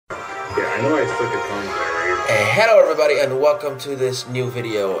know I stuck a commentary. Hello everybody and welcome to this new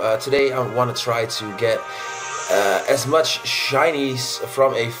video. Today I want to try to get as much shinies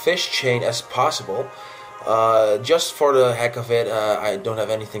from a fish chain as possible. Just for the heck of it, I don't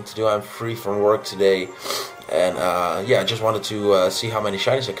have anything to do. I'm free from work today. And yeah, I just wanted to see how many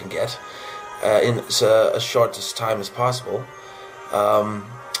shinies I can get in as short time as possible.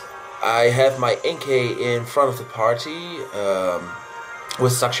 I have my Inkay in front of the party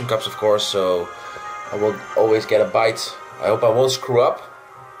with suction cups, of course, so I will always get a bite. I hope I won't screw up.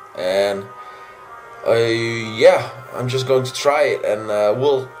 And yeah, I'm just going to try it, and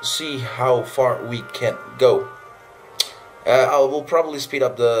we'll see how far we can go. I will probably speed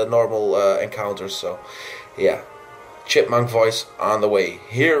up the normal encounters, so yeah. Chipmunk voice on the way.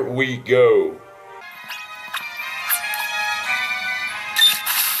 Here we go.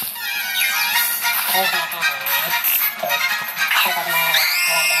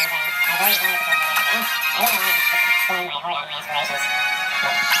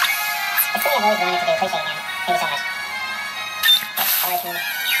 It's something I've always wanted to do. Appreciate it, man. Thank you so much.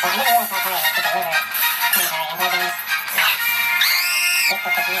 Well, I never realized how hard it is to deliver commentary and plugins.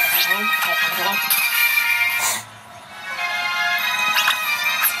 Difficult for me at the same time. I was commenting today.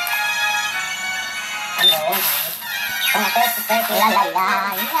 Number one time. When I first referred to when my very first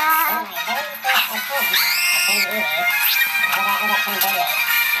iPhone, I turned 80. I got turned 38,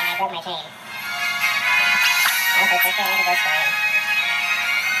 and I broke my chain. Also, first I had to go square.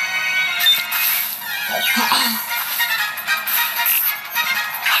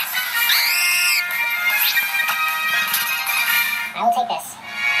 I will take this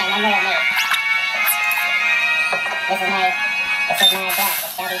in memory of me. This is my blood. It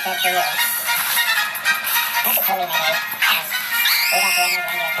shall be said for you. That's a totally my name. Rudolph the Red-Nosed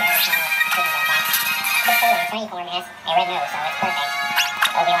Reindeer carries a small prison bell box. This totally shiny form has a red nose, so it's perfect.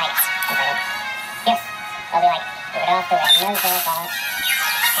 It'll be like, yes, it'll be like Rudolph the Red-Nosed Reindeer box.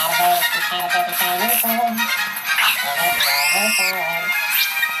 Had a very shiny phone. It was solid.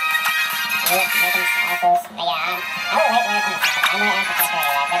 Making assholes. But yeah, I will write lyrics on the side. I might ask the character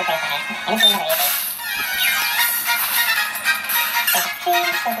that. That'd be pretty funny. And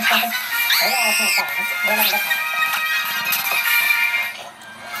this is another easy.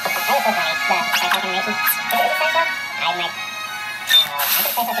 Look at all the kind of stuff. We're looking this one. That was so funny. The type animation. Is it Spice Up? I don't know. I think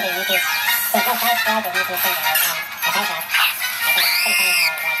Spice Up could be YouTube's. So it's no Spice Up or YouTube's thing, but Spice Up. I think it's pretty funny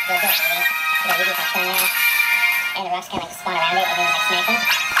how, like, you'll do it, really. The YouTube's like turn around, and the rocks kind of like spawn around it, and then like smack them.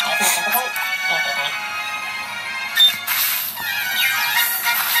 Like, it's not a simple point. Yeah, it's pretty funny.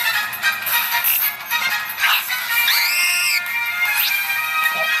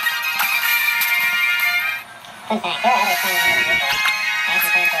 Fun fact, there are other fun ones on YouTube. I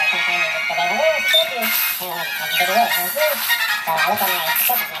actually plan to try to find music today, but where's the you? I don't know, like Biggie Willie, I don't know. So I looked at my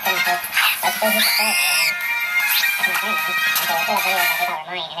subscriptions and I couldn't put, let's go hit the survey, and I couldn't find them. And so I pulled up videos that they thought were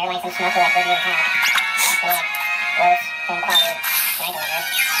mine, and they're like some schmuck who like wouldn't even talk. So like, worse film quality than I deliver.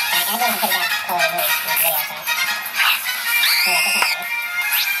 And I deliver some pretty bad quality movies in this video, so. Yeah, that's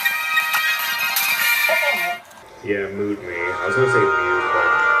not funny. Yeah, mood me. I was gonna say mute,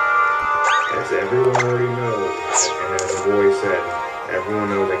 but as everyone already knows, and as the boy said,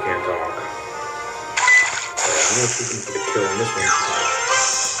 everyone knows I can't talk. But I'm gonna shoot him for the kill on this one.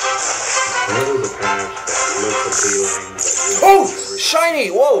 There was a patch that looks appealing, but Oh! Shiny!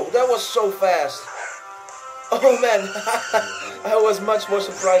 Whoa! That was so fast! Oh man! I was much more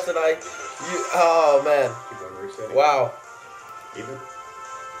surprised than oh man. keep on resetting. Wow. Even?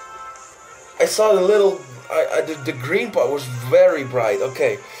 I saw the little... the green part was very bright.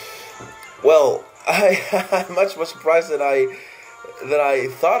 Okay. Well, I'm much more surprised than I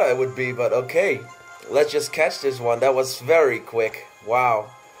thought I would be, but okay. Let's just catch this one. That was very quick. Wow.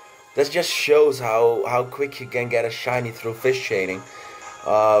 That just shows how quick you can get a shiny through fish chaining.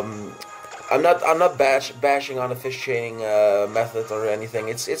 I'm not bashing on the fish chaining method or anything.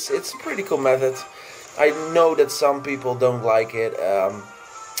 It's a pretty cool method. I know that some people don't like it.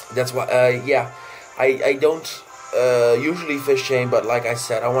 That's why yeah, I don't usually fish chain, but like I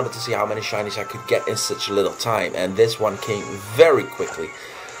said, I wanted to see how many shinies I could get in such a little time, and this one came very quickly.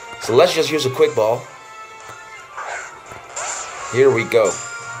 So let's just use a quick ball. Here we go.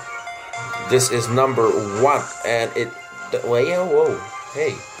 This is number 1, and it. Well, yeah, whoa,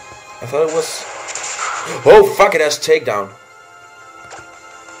 hey, I thought it was. Oh fuck! It has takedown.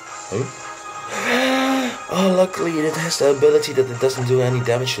 Oh, luckily it has the ability that it doesn't do any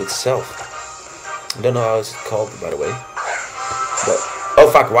damage to itself. I don't know how it's called, by the way. But oh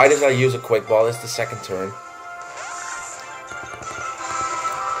fuck! Why did I use a quick ball? It's the second turn.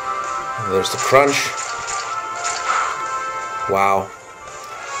 There's the crunch. Wow.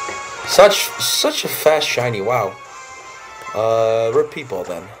 Such a fast shiny. Wow. Repeat ball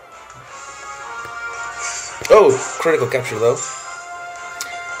then. Oh, critical capture though.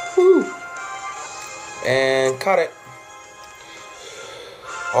 Woo. And caught it.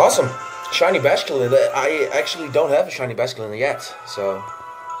 Awesome. Shiny Basculin. I actually don't have a Shiny Basculin yet, so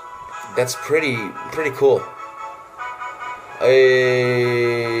that's pretty cool.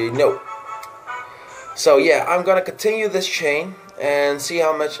 No. So yeah, I'm gonna continue this chain and see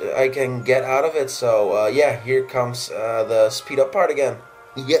how much I can get out of it. So yeah, here comes the speed up part again.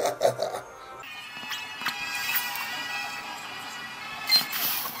 Yeah.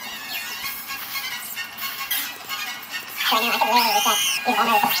 So now I could literally reset these all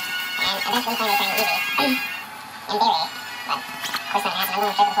my reports and eventually find a shiny Eevee. In theory, but of course not gonna happen. I'm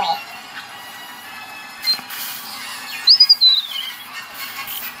going straight for 40.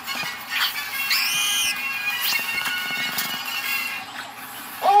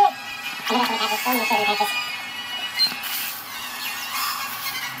 I'm gonna have so many shady patches. That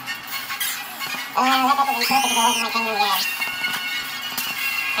patch was perfect because I wasn't like hanging on the edge.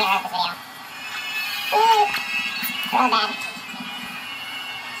 I wrote this video. They're all bad.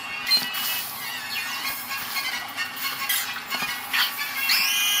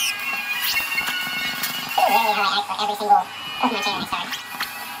 This is literally how I act for every single Pokemon chain I start.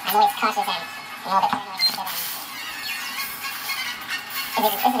 I'm always cautious and a little bit paranoid and shit. This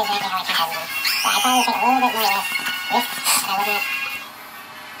is exactly how I count everyone. So I probably take a little bit more or less risks, but I was not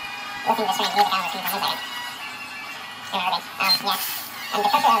looking to try and use the counters from his side. Yeah. The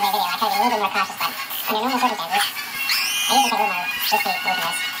first part of my video, I try to be a little bit more cautious, but under normal circumstances, I usually take a little more risky move than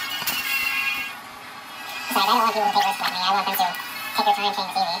this. Besides, I don't want people to take risks like me. I want them to take their time training this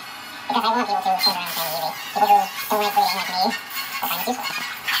Eevee, because I want people to change around training Eevee. People who don't like breeding like me will find this useful.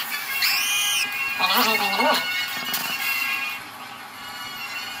 Right now, I'm finding it annoying.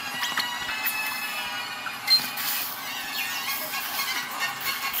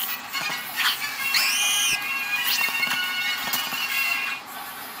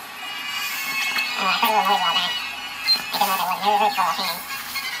 I put a little noise while back. I didn't know what it was. Never heard for a fan.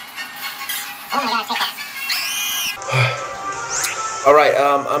 Oh my god, take that. Alright,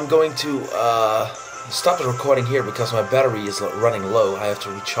 I'm going to stop the recording here because my battery is running low. I have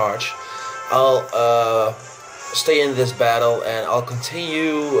to recharge. I'll stay in this battle and I'll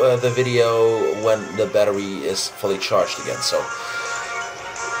continue the video when the battery is fully charged again. So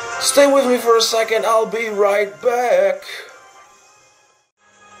stay with me for a second. I'll be right back.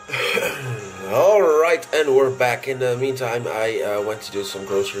 Alright, and we're back. In the meantime, I went to do some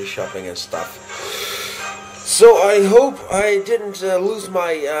grocery shopping and stuff. So I hope I didn't lose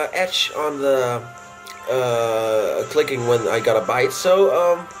my edge on the clicking when I got a bite. So,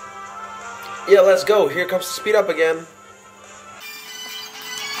 yeah, let's go. Here comes the speed up again.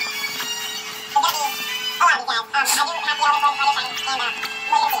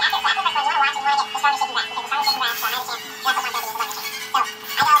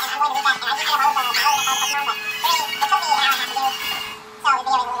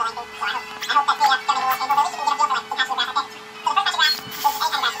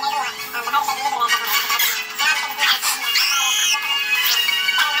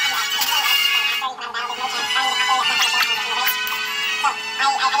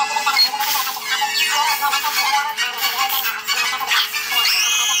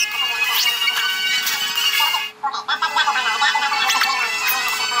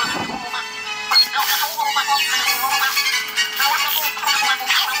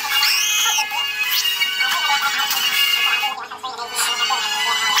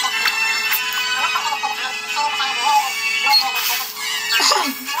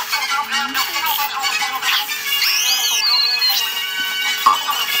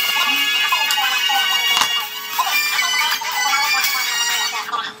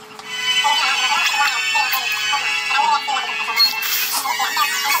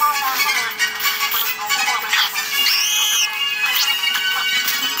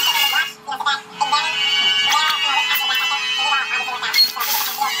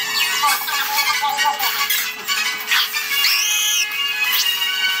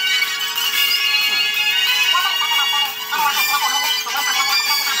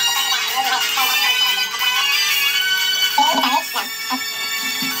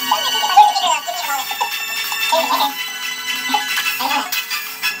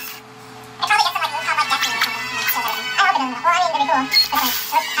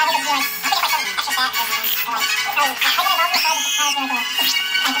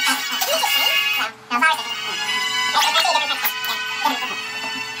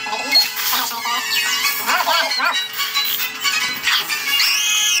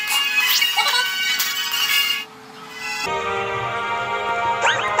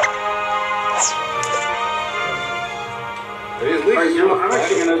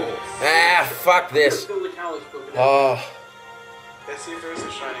 Ah, fuck this. Oh, Let's see if there's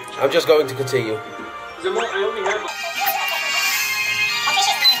a shiny. I'm just going to continue. I only have.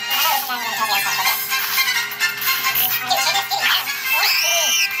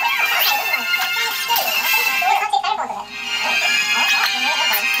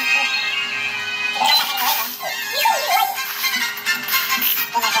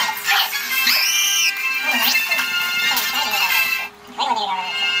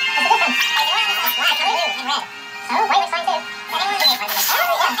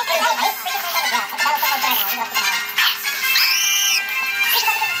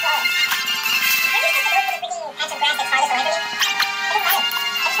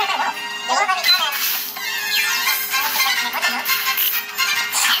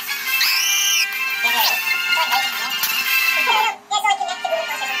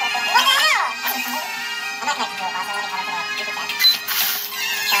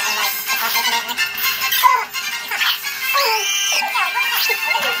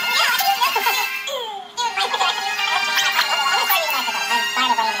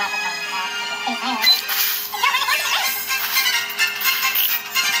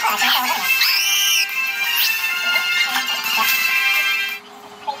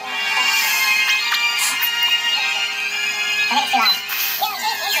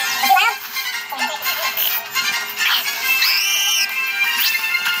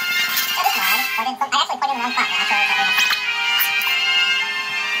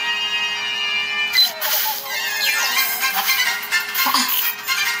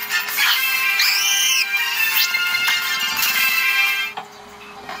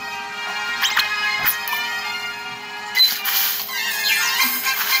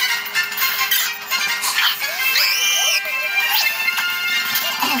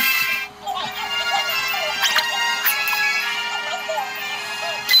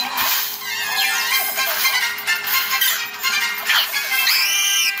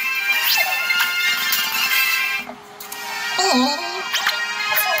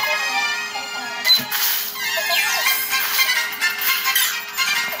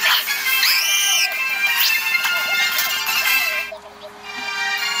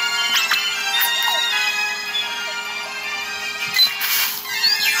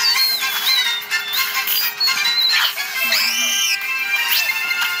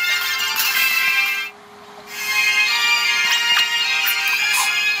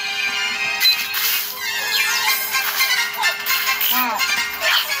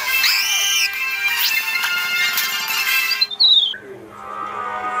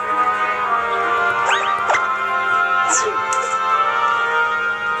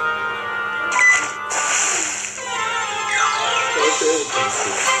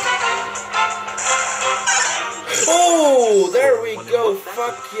 Oh, there we go.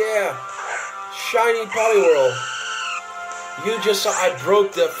 Fuck yeah. Shiny Poliwhirl. You just saw I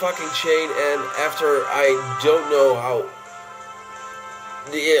broke the fucking chain, and after I don't know how.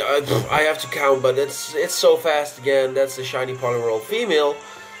 Yeah, I have to count, but it's so fast again. That's the Shiny Poliwhirl female.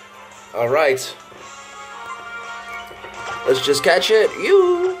 Alright. Let's just catch it.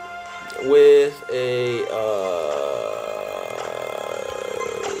 You with a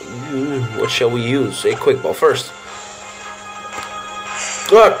what shall we use? A quick ball first.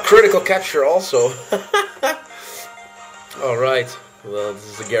 Critical capture also. Alright. Well, this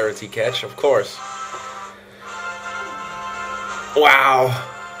is a guarantee catch, of course. Wow.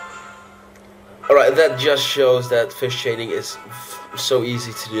 Alright, that just shows that fish chaining is so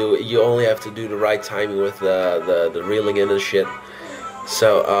easy to do. You only have to do the right timing with the reeling in and shit.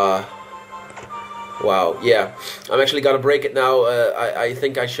 So, wow, yeah. I'm actually gonna break it now. I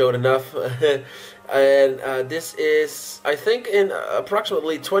think I showed enough. And this is, I think in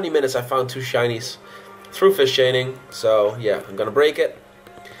approximately 20 minutes I found 2 shinies through fish chaining. So, yeah, I'm gonna break it.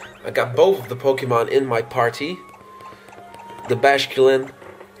 I got both of the Pokemon in my party. The Basculin,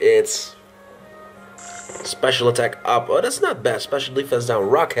 it's special attack up. Oh, that's not bad. Special defense down.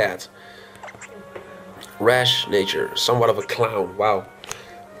 Rock Hat. Rash nature. Somewhat of a clown. Wow.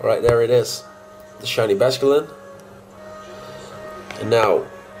 Alright, there it is. The shiny Basculin. And now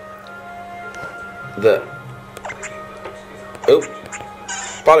the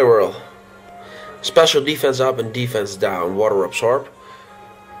Poliwhirl. Special defense up and defense down. Water absorb.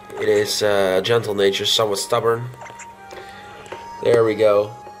 It is gentle nature, somewhat stubborn. There we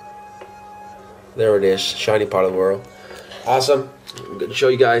go. There it is. Shiny Poliwhirl. Awesome. I'm going to show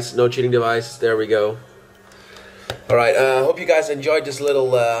you guys. No cheating device. There we go. Alright, hope you guys enjoyed this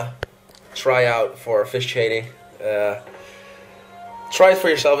little tryout for fish chaining. Try it for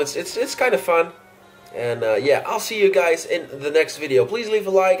yourself. It's kind of fun. And yeah, I'll see you guys in the next video. Please leave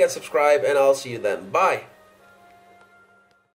a like and subscribe, and I'll see you then. Bye.